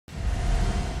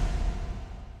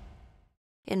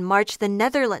In March, the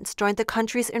Netherlands joined the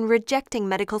countries in rejecting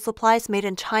medical supplies made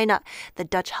in China. The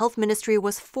Dutch Health Ministry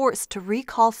was forced to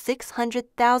recall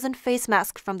 600,000 face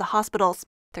masks from the hospitals.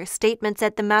 Their statement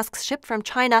said the masks shipped from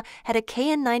China had a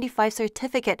KN95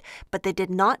 certificate, but they did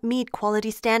not meet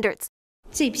quality standards.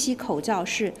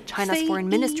 China's Foreign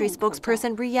Ministry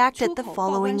spokesperson reacted the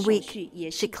following week.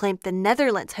 She claimed the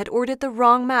Netherlands had ordered the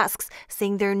wrong masks,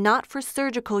 saying they're not for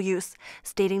surgical use,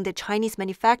 stating the Chinese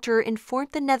manufacturer informed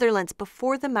the Netherlands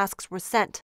before the masks were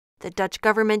sent. The Dutch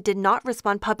government did not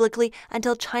respond publicly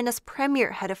until China's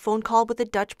premier had a phone call with the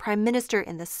Dutch Prime Minister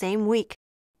in the same week.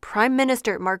 Prime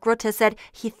Minister Mark Rutte said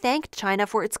he thanked China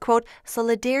for its, quote,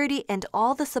 solidarity and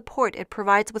all the support it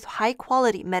provides with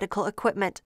high-quality medical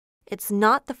equipment. It's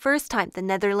not the first time the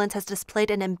Netherlands has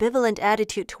displayed an ambivalent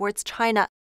attitude towards China.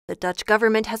 The Dutch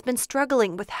government has been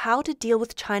struggling with how to deal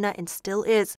with China and still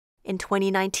is. In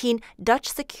 2019, Dutch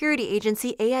security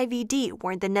agency AIVD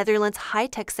warned the Netherlands'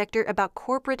 high-tech sector about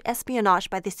corporate espionage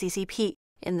by the CCP.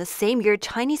 In the same year,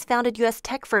 Chinese-founded U.S.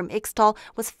 tech firm Ixtal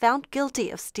was found guilty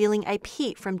of stealing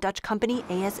IP from Dutch company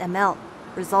ASML,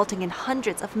 resulting in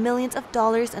hundreds of millions of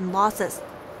dollars in losses.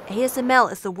 ASML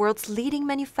is the world's leading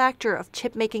manufacturer of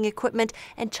chip-making equipment,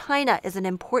 and China is an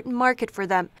important market for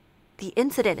them. The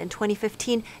incident in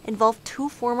 2015 involved 2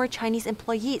 former Chinese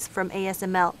employees from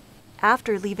ASML.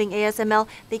 After leaving ASML,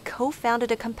 they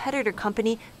co-founded a competitor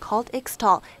company called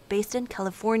Ixtal, based in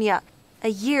California. A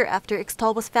year after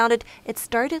Ixtal was founded, it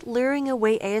started luring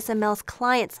away ASML's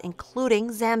clients,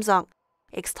 including Samsung.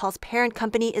 Ixtal's parent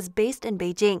company is based in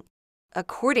Beijing.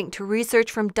 According to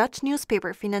research from Dutch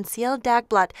newspaper Financieel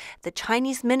Dagblad, the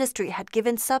Chinese ministry had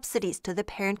given subsidies to the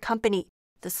parent company.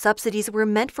 The subsidies were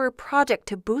meant for a project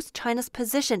to boost China's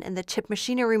position in the chip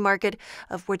machinery market,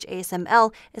 of which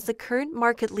ASML is the current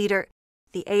market leader.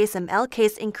 The ASML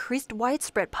case increased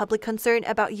widespread public concern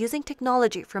about using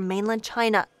technology from mainland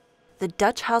China. The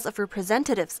Dutch House of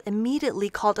Representatives immediately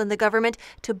called on the government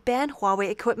to ban Huawei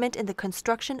equipment in the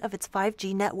construction of its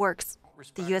 5G networks.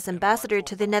 The U.S. ambassador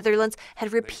to the Netherlands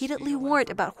had repeatedly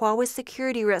warned about Huawei's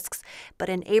security risks, but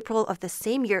in April of the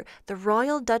same year, the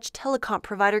Royal Dutch telecom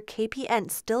provider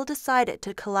KPN still decided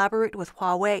to collaborate with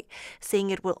Huawei, saying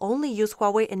it will only use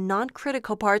Huawei in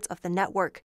non-critical parts of the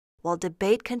network. While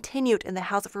debate continued in the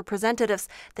House of Representatives,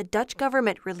 the Dutch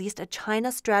government released a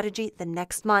China strategy the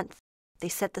next month. They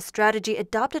said the strategy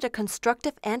adopted a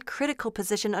constructive and critical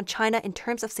position on China in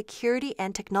terms of security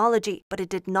and technology, but it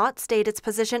did not state its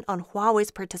position on Huawei's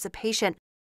participation.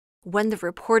 When the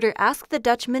reporter asked the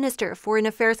Dutch Minister of Foreign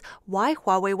Affairs why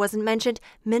Huawei wasn't mentioned,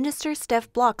 Minister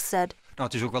Stef Blok said,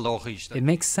 It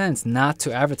makes sense not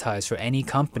to advertise for any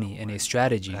company in a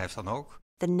strategy.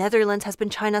 The Netherlands has been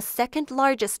China's second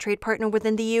largest trade partner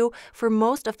within the EU for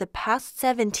most of the past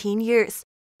 17 years.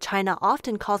 China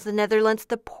often calls the Netherlands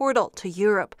the portal to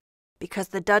Europe, because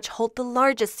the Dutch hold the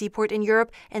largest seaport in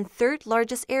Europe and third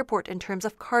largest airport in terms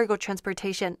of cargo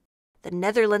transportation. The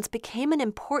Netherlands became an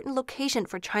important location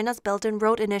for China's Belt and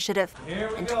Road Initiative.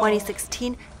 In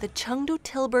 2016, the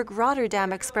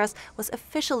Chengdu-Tilburg-Rotterdam Express was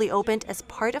officially opened as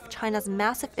part of China's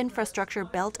massive infrastructure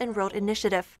Belt and Road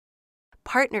Initiative.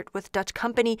 Partnered with Dutch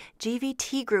company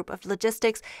GVT Group of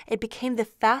Logistics, it became the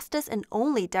fastest and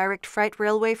only direct freight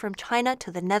railway from China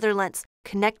to the Netherlands,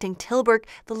 connecting Tilburg,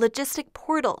 the logistic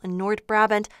portal in North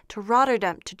Brabant, to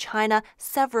Rotterdam to China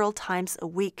several times a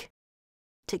week.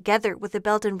 Together with the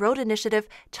Belt and Road Initiative,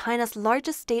 China's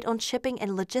largest state-owned shipping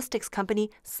and logistics company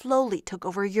slowly took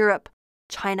over Europe.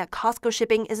 China COSCO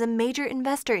Shipping is a major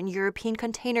investor in European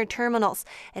container terminals.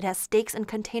 It has stakes in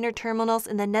container terminals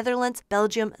in the Netherlands,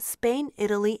 Belgium, Spain,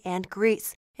 Italy, and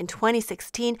Greece. In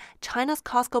 2016, China's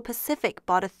COSCO Pacific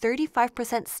bought a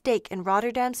 35% stake in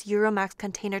Rotterdam's Euromax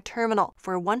container terminal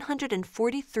for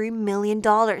 $143 million.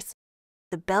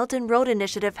 The Belt and Road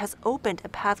Initiative has opened a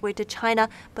pathway to China,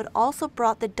 but also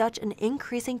brought the Dutch an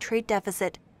increasing trade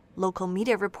deficit. Local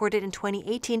media reported in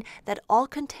 2018 that all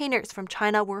containers from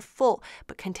China were full,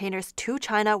 but containers to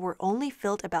China were only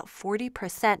filled about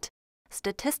 40%.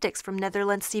 Statistics from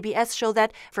Netherlands CBS show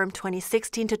that from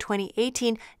 2016 to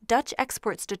 2018, Dutch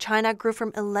exports to China grew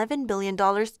from $11 billion to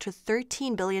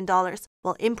 $13 billion,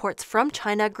 while imports from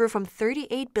China grew from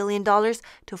 $38 billion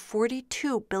to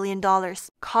 $42 billion,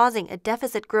 causing a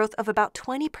deficit growth of about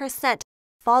 20%.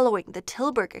 Following the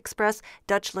Tilburg Express,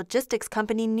 Dutch logistics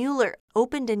company Mueller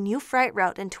opened a new freight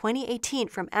route in 2018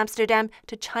 from Amsterdam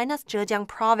to China's Zhejiang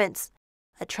province.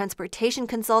 A transportation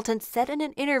consultant said in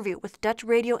an interview with Dutch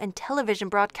radio and television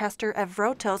broadcaster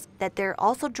Avrotos that there are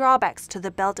also drawbacks to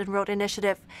the Belt and Road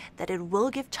Initiative, that it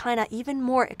will give China even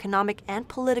more economic and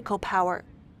political power.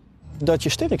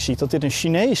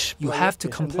 You have to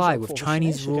comply with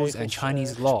Chinese rules and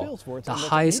Chinese law, the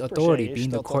highest authority being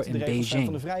the court in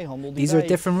Beijing. These are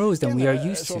different rules than we are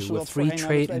used to with free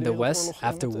trade in the West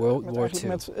after World War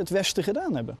II.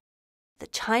 The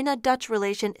China-Dutch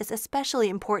relation is especially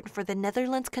important for the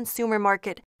Netherlands consumer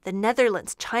market. The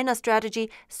Netherlands-China strategy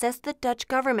says the Dutch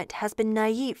government has been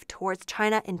naive towards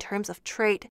China in terms of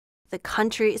trade. The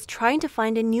country is trying to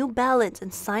find a new balance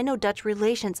in Sino-Dutch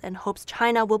relations and hopes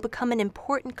China will become an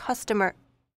important customer.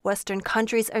 Western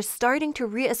countries are starting to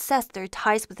reassess their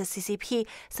ties with the CCP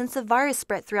since the virus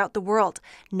spread throughout the world,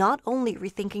 not only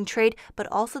rethinking trade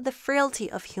but also the frailty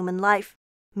of human life.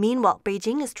 Meanwhile,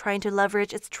 Beijing is trying to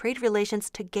leverage its trade relations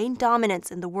to gain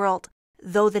dominance in the world.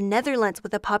 Though the Netherlands,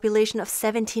 with a population of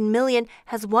 17 million,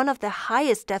 has one of the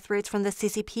highest death rates from the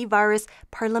CCP virus,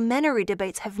 parliamentary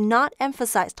debates have not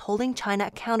emphasized holding China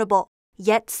accountable.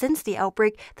 Yet, since the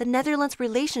outbreak, the Netherlands'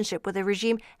 relationship with the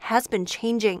regime has been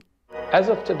changing. As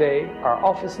of today, our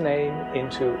office name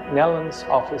into Netherlands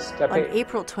Office Taipei. On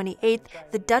April 28th,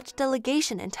 the Dutch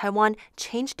delegation in Taiwan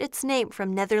changed its name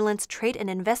from Netherlands Trade and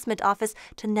Investment Office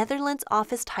to Netherlands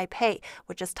Office Taipei,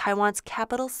 which is Taiwan's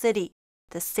capital city.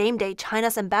 The same day,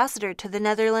 China's ambassador to the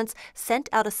Netherlands sent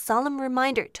out a solemn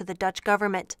reminder to the Dutch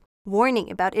government,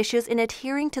 warning about issues in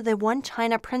adhering to the One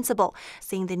China principle,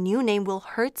 saying the new name will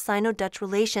hurt Sino-Dutch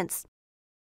relations.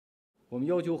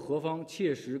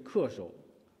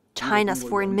 China's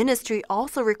Foreign Ministry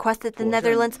also requested the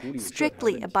Netherlands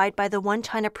strictly abide by the One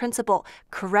China principle,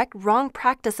 correct wrong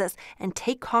practices, and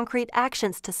take concrete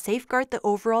actions to safeguard the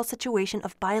overall situation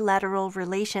of bilateral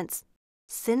relations.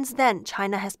 Since then,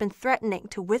 China has been threatening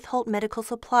to withhold medical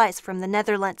supplies from the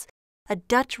Netherlands. A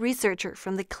Dutch researcher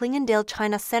from the Klingendale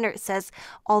China Center says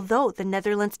although the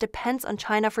Netherlands depends on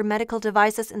China for medical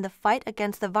devices in the fight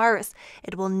against the virus,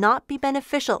 it will not be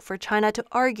beneficial for China to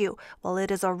argue while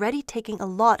it is already taking a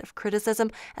lot of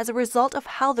criticism as a result of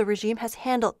how the regime has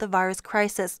handled the virus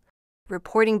crisis.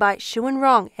 Reporting by Shuwen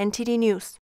Rong, NTD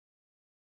News.